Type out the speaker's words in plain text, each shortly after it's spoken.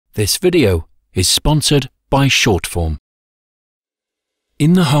This video is sponsored by Shortform.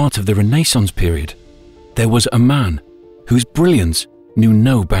 In the heart of the Renaissance period, there was a man whose brilliance knew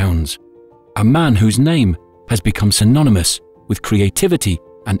no bounds. A man whose name has become synonymous with creativity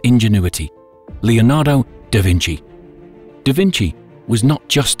and ingenuity. Leonardo da Vinci. Da Vinci was not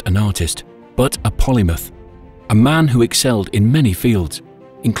just an artist, but a polymath. A man who excelled in many fields,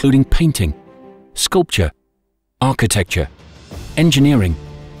 including painting, sculpture, architecture, engineering,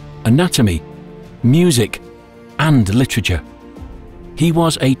 anatomy, music, and literature. He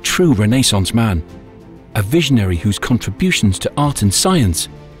was a true Renaissance man, a visionary whose contributions to art and science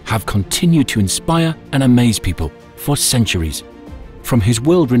have continued to inspire and amaze people for centuries. From his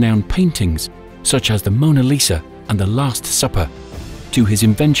world-renowned paintings, such as the Mona Lisa and the Last Supper, to his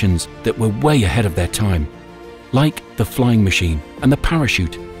inventions that were way ahead of their time, like the flying machine and the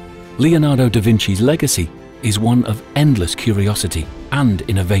parachute, Leonardo da Vinci's legacy is one of endless curiosity and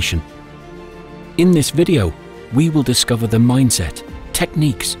innovation. In this video, we will discover the mindset,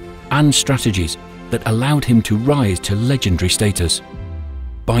 techniques, and strategies that allowed him to rise to legendary status.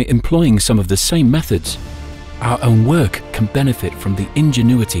 By employing some of the same methods, our own work can benefit from the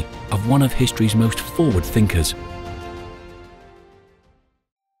ingenuity of one of history's most forward thinkers.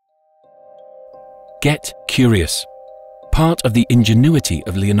 Get curious. Part of the ingenuity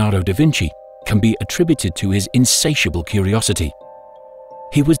of Leonardo da Vinci can be attributed to his insatiable curiosity.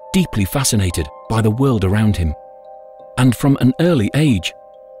 He was deeply fascinated by the world around him, and from an early age,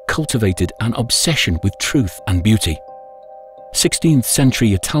 cultivated an obsession with truth and beauty. 16th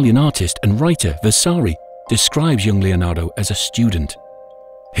century Italian artist and writer Vasari describes young Leonardo as a student.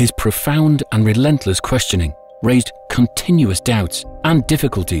 His profound and relentless questioning raised continuous doubts and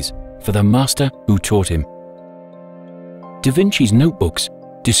difficulties for the master who taught him. Da Vinci's notebooks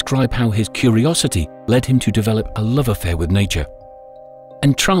describe how his curiosity led him to develop a love affair with nature.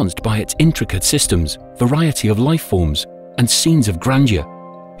 Entranced by its intricate systems, variety of life forms, and scenes of grandeur,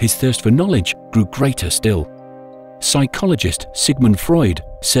 his thirst for knowledge grew greater still. Psychologist Sigmund Freud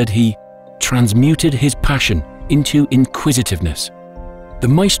said he transmuted his passion into inquisitiveness. The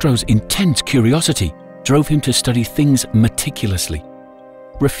maestro's intense curiosity drove him to study things meticulously.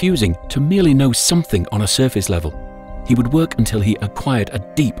 Refusing to merely know something on a surface level, he would work until he acquired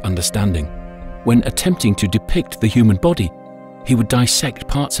a deep understanding. When attempting to depict the human body, he would dissect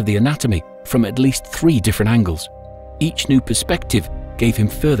parts of the anatomy from at least 3 different angles. Each new perspective gave him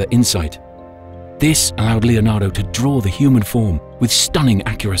further insight. This allowed Leonardo to draw the human form with stunning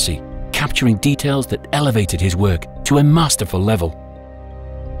accuracy, capturing details that elevated his work to a masterful level.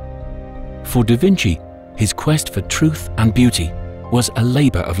 For Da Vinci, his quest for truth and beauty was a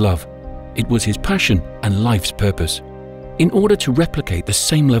labor of love. It was his passion and life's purpose. In order to replicate the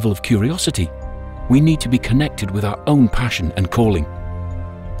same level of curiosity, we need to be connected with our own passion and calling.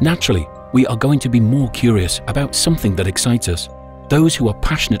 Naturally, we are going to be more curious about something that excites us. Those who are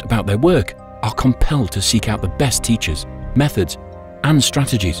passionate about their work are compelled to seek out the best teachers, methods, and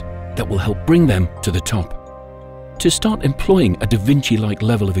strategies that will help bring them to the top. To start employing a Da Vinci-like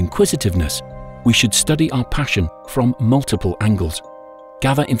level of inquisitiveness, we should study our passion from multiple angles,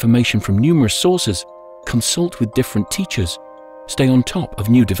 gather information from numerous sources, consult with different teachers, stay on top of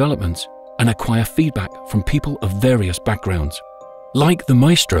new developments, and acquire feedback from people of various backgrounds. Like the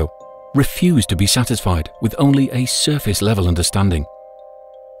maestro, refuse to be satisfied with only a surface-level understanding.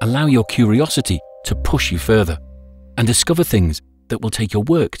 Allow your curiosity to push you further and discover things that will take your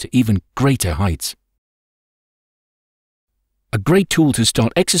work to even greater heights. A great tool to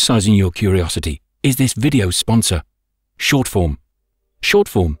start exercising your curiosity is this video's sponsor, Shortform.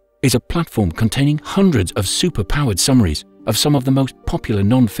 Shortform is a platform containing hundreds of super-powered summaries of some of the most popular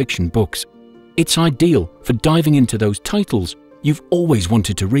non-fiction books. It's ideal for diving into those titles you've always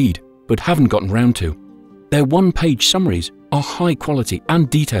wanted to read but haven't gotten round to. Their one-page summaries are high quality and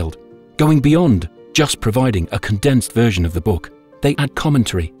detailed, going beyond just providing a condensed version of the book. They add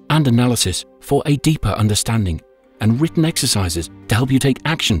commentary and analysis for a deeper understanding and written exercises to help you take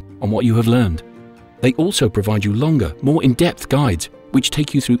action on what you have learned. They also provide you longer, more in-depth guides which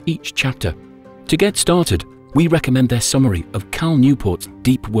take you through each chapter. To get started, we recommend their summary of Cal Newport's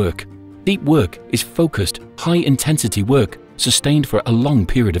Deep Work. Deep work is focused, high-intensity work sustained for a long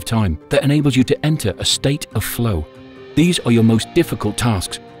period of time that enables you to enter a state of flow. These are your most difficult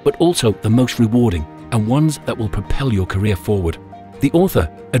tasks, but also the most rewarding and ones that will propel your career forward. The author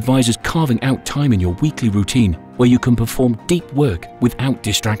advises carving out time in your weekly routine where you can perform deep work without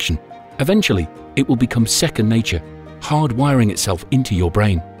distraction. Eventually, it will become second nature, hardwiring itself into your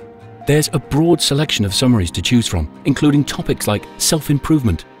brain. There's a broad selection of summaries to choose from, including topics like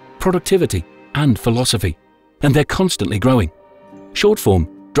self-improvement, productivity, and philosophy, and they're constantly growing.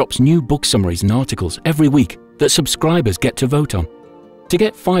 Shortform drops new book summaries and articles every week that subscribers get to vote on. To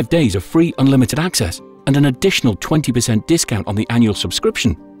get 5 days of free unlimited access and an additional 20% discount on the annual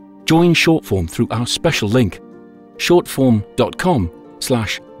subscription, join Shortform through our special link,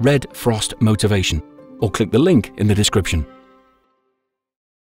 shortform.com/redfrostmotivation, or click the link in the description.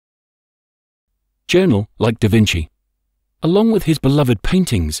 Journal Like da Vinci. Along with his beloved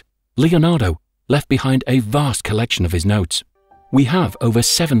paintings, Leonardo left behind a vast collection of his notes. We have over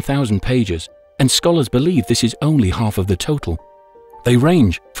 7,000 pages, and scholars believe this is only half of the total. They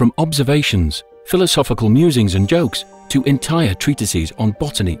range from observations, philosophical musings and jokes, to entire treatises on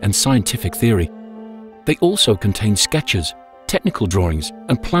botany and scientific theory. They also contain sketches, technical drawings,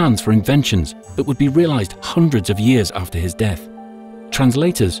 and plans for inventions that would be realized hundreds of years after his death.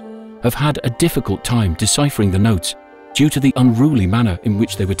 Translators have had a difficult time deciphering the notes due to the unruly manner in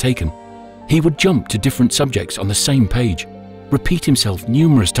which they were taken. He would jump to different subjects on the same page, repeat himself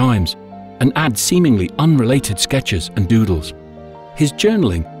numerous times, and add seemingly unrelated sketches and doodles. His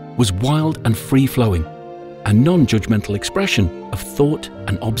journaling was wild and free-flowing, a non-judgmental expression of thought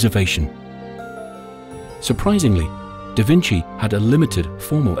and observation. Surprisingly, Da Vinci had a limited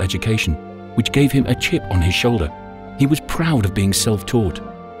formal education, which gave him a chip on his shoulder. He was proud of being self-taught,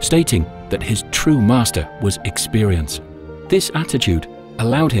 stating that his true master was experience. This attitude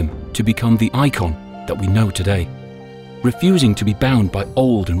allowed him to become the icon that we know today, refusing to be bound by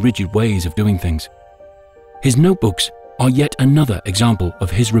old and rigid ways of doing things. His notebooks are yet another example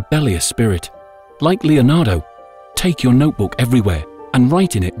of his rebellious spirit. Like Leonardo, take your notebook everywhere and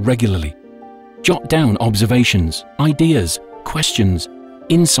write in it regularly. Jot down observations, ideas, questions,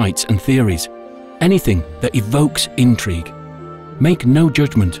 insights and theories, anything that evokes intrigue. Make no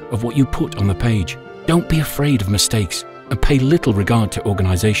judgment of what you put on the page. Don't be afraid of mistakes and pay little regard to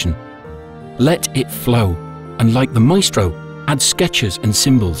organization. Let it flow, and like the maestro, add sketches and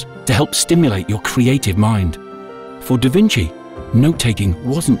symbols to help stimulate your creative mind. For Da Vinci, note-taking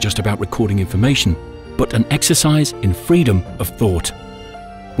wasn't just about recording information, but an exercise in freedom of thought.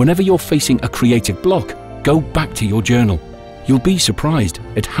 Whenever you're facing a creative block, go back to your journal. You'll be surprised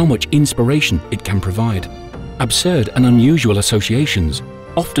at how much inspiration it can provide. Absurd and unusual associations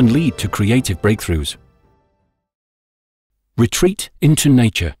often lead to creative breakthroughs. Retreat into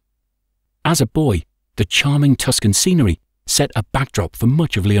nature. As a boy, the charming Tuscan scenery set a backdrop for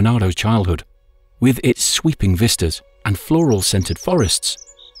much of Leonardo's childhood. With its sweeping vistas and floral-scented forests,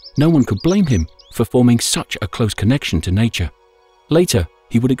 no one could blame him for forming such a close connection to nature. Later,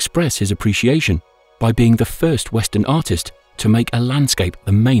 he would express his appreciation by being the first Western artist to make a landscape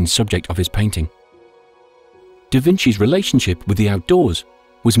the main subject of his painting. Da Vinci's relationship with the outdoors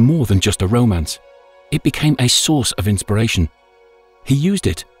was more than just a romance. It became a source of inspiration. He used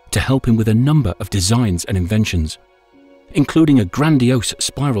it to help him with a number of designs and inventions, including a grandiose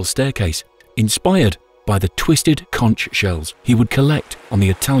spiral staircase inspired by the twisted conch shells he would collect on the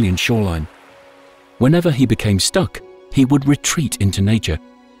Italian shoreline. Whenever he became stuck, he would retreat into nature.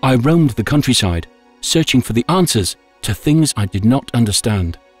 I roamed the countryside, searching for the answers to things I did not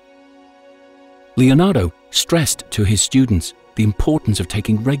understand. Leonardo stressed to his students the importance of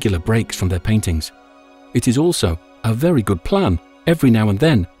taking regular breaks from their paintings. It is also a very good plan every now and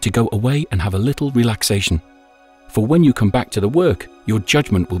then to go away and have a little relaxation. For when you come back to the work, your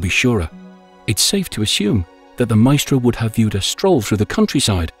judgment will be surer. It's safe to assume that the maestro would have viewed a stroll through the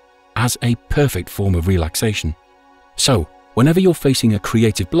countryside as a perfect form of relaxation. So, whenever you're facing a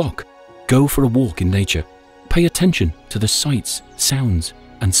creative block, go for a walk in nature. Pay attention to the sights, sounds,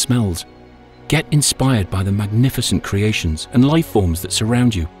 and smells. Get inspired by the magnificent creations and life forms that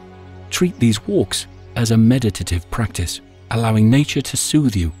surround you. Treat these walks as a meditative practice, allowing nature to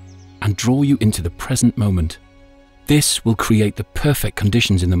soothe you and draw you into the present moment. This will create the perfect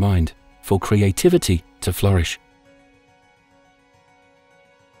conditions in the mind for creativity to flourish.